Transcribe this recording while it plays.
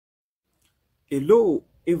Hello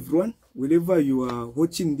everyone, wherever you are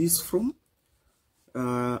watching this from.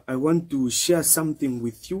 I want to share something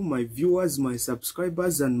with you, my viewers, my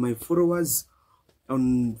subscribers, and my followers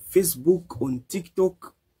on Facebook, on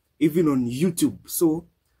TikTok, even on YouTube. So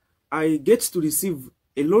I get to receive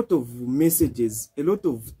a lot of messages, a lot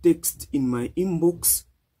of text in my inbox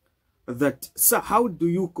that, sir, how do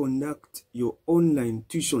you conduct your online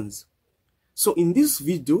tuitions? So in this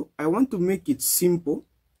video, I want to make it simple.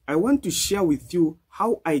 I want to share with you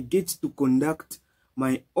how I get to conduct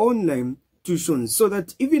my online tuitions so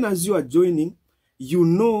that even as you are joining, you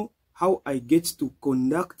know how I get to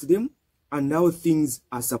conduct them and how things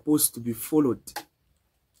are supposed to be followed.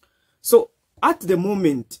 So at the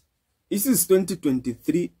moment, this is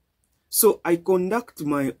 2023, so I conduct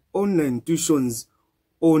my online tuitions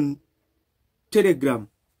on Telegram.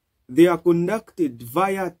 They are conducted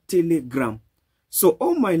via Telegram. So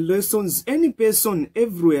all my lessons, any person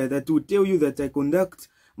everywhere that will tell you that I conduct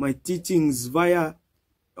my teachings via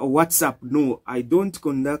WhatsApp, no, I don't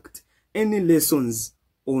conduct any lessons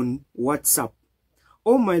on WhatsApp.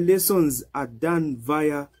 All my lessons are done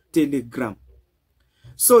via Telegram.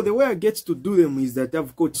 So the way I get to do them is that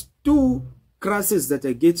I've got two classes that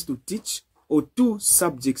I get to teach, or two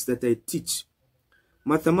subjects that I teach: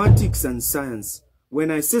 mathematics and science.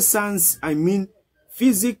 When I say science, I mean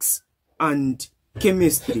physics and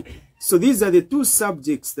chemistry. So these are the two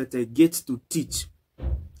subjects that I get to teach.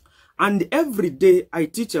 And every day I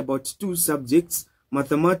teach about two subjects,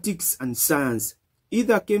 mathematics and science,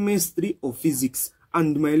 either chemistry or physics.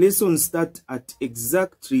 And my lessons start at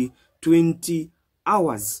exactly 20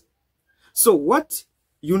 hours. So what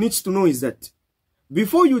you need to know is that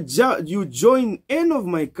before you join any of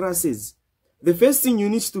my classes, the first thing you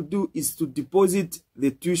need to do is to deposit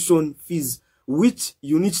the tuition fees, which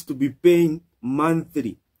you need to be paying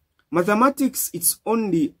monthly. Mathematics, it's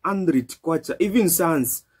only 100 kwacha. Even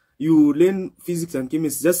science, you learn physics and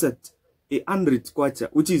chemistry just at 100 kwacha,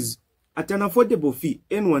 which is at an affordable fee.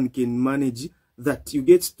 Anyone can manage that. You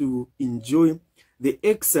get to enjoy the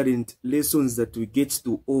excellent lessons that we get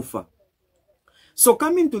to offer. So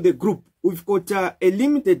coming to the group, we've got a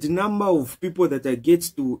limited number of people that I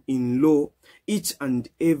get to enroll each and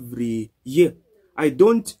every year. I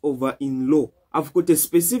don't over-enroll. I've got a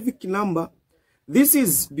specific number. This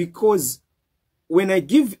is because when I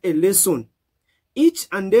give a lesson, each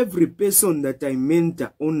and every person that I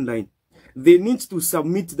mentor online, they need to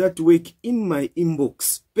submit that work in my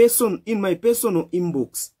inbox, in my personal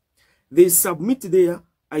inbox. They submit there,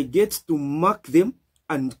 I get to mark them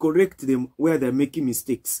and correct them where they're making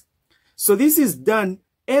mistakes. So this is done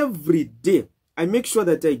every day. I make sure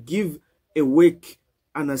that I give a work,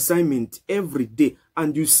 an assignment every day,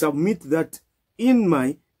 and you submit that in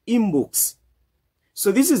my inbox.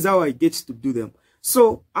 So this is how I get to do them.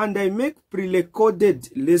 So, and I make pre-recorded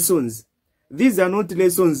lessons. These are not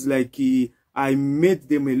lessons like I made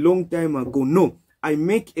them a long time ago. No, I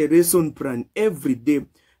make a lesson plan every day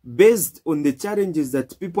based on the challenges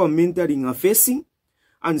that people are mentoring are facing.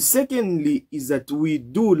 And secondly is that we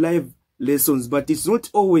do live lessons, but it's not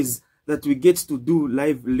always that we get to do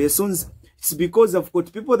live lessons. It's because I've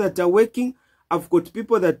got people that are working. I've got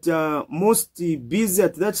people that are mostly busy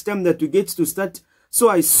at that time that we get to start. So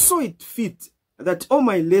I saw it fit that all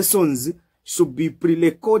my lessons should be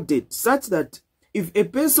pre-recorded, such that if a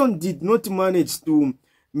person did not manage to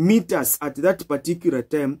meet us at that particular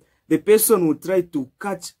time, the person will try to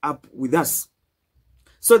catch up with us.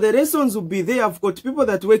 So the lessons will be there. I've got people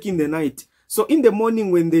that work in the night. So in the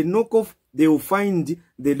morning when they knock off, they will find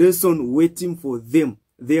the lesson waiting for them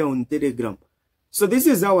there on Telegram. So this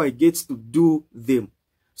is how I get to do them.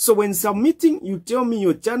 So when submitting, you tell me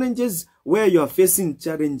your challenges, where you are facing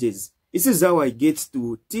challenges. This is how I get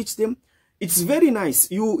to teach them. It's very nice.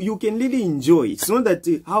 You can really enjoy. It's not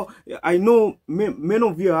that how I know many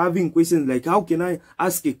of you are having questions like, how can I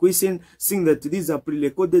ask a question seeing that these are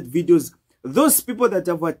pre-recorded videos? Those people that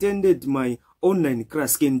have attended my online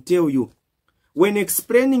class can tell you. When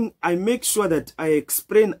explaining, I make sure that I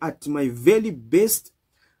explain at my very best,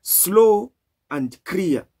 slow and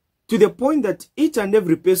clear, to the point that each and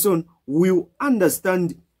every person will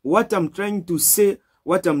understand what I'm trying to say,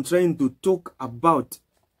 what I'm trying to talk about.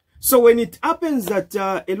 So when it happens that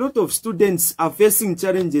a lot of students are facing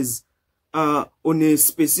challenges on a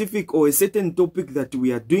specific or a certain topic that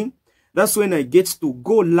we are doing, that's when I get to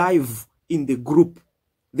go live in the group.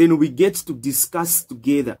 Then we get to discuss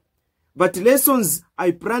together. But lessons,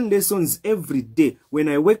 I plan lessons every day. When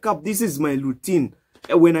I wake up, this is my routine.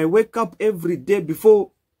 When I wake up every day,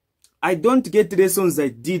 before, I don't get lessons I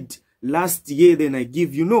did last year, then I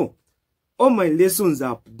give you. No, all my lessons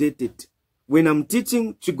are updated. when I'm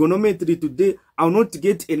teaching trigonometry today, I'll not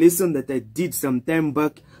get a lesson that I did some time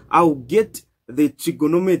back. I'll get the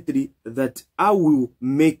trigonometry that I will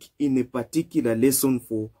make in a particular lesson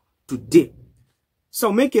for today.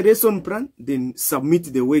 So make a lesson plan, then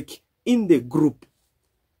submit the work in the group.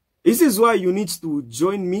 This is why you need to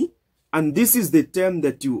join me, and this is the time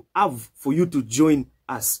that you have for you to join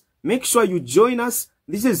us. Make sure you join us.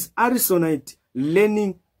 This is Arisonite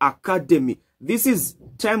Learning Academy. This is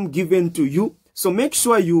time given to you. So make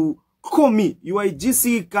sure you call me. You are a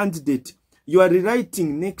GCE candidate. You are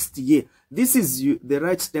rewriting next year. This is the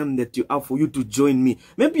right time that you have for you to join me.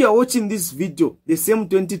 Maybe you are watching this video the same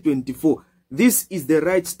 2024. This is the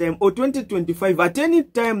right time, or 2025. At any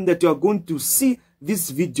time that you are going to see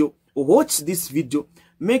this video or watch this video,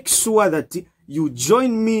 make sure that you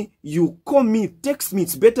join me, you call me, text me.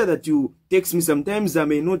 It's better that you text me. Sometimes I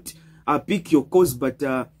may not pick your calls, but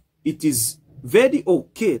it is very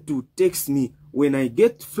okay to text me. When I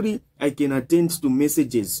get free, I can attend to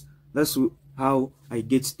messages. That's how I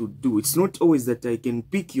get to do. It's not always that I can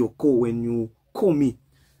pick your call when you call me.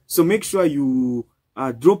 So make sure you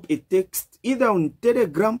drop a text either on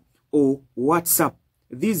Telegram or WhatsApp.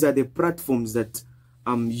 These are the platforms that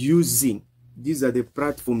I'm using. These are the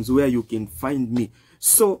platforms where you can find me.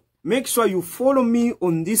 So make sure you follow me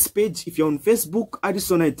on this page. If you're on Facebook,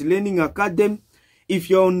 Arisonite Learning Academy. If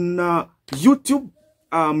you're on YouTube,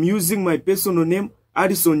 I'm using my personal name,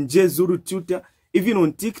 Arison J Zulu Tutor. Even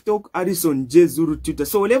on TikTok, Arison J Zulu Tutor.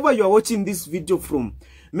 So wherever you are watching this video from,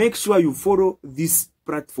 make sure you follow this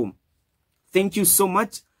platform. Thank you so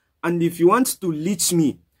much. And if you want to reach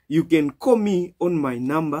me, you can call me on my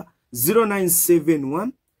number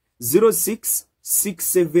 0971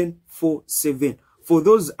 066747. For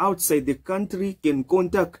those outside the country, can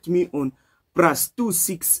contact me on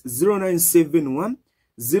 +26 0971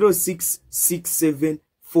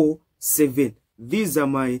 066747. These are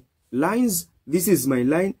my lines. This is my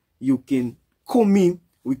line. You can call me.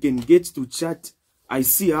 We can get to chat. I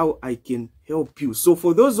see how I can help you. So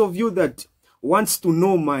for those of you that wants to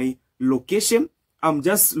know my location, I'm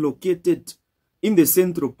just located in the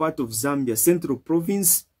central part of Zambia, Central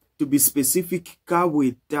Province, to be specific,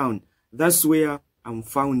 Kabwe Town. That's where I'm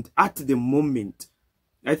found at the moment.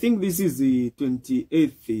 I think this is the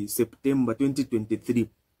 28th September 2023.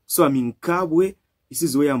 So I'm in Kabwe. This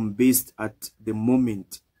is where I'm based at the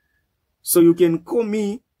moment. So you can call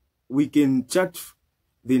me. We can chat.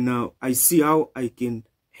 Then I see how I can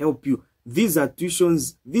help you. These are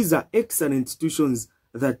tuitions. These are excellent tuitions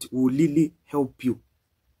that will really help you.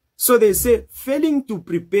 So they say failing to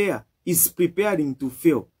prepare is preparing to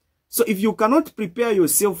fail. So if you cannot prepare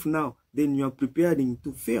yourself now, then you are preparing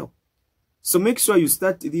to fail. So make sure you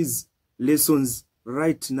start these lessons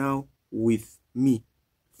right now with me.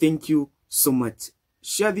 Thank you so much.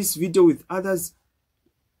 Share this video with others.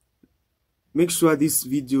 Make sure this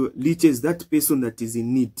video reaches that person that is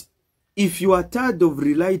in need. If you are tired of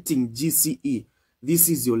rewriting GCE, this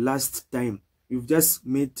is your last time. You've just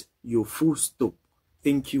made your full stop.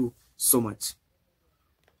 Thank you so much.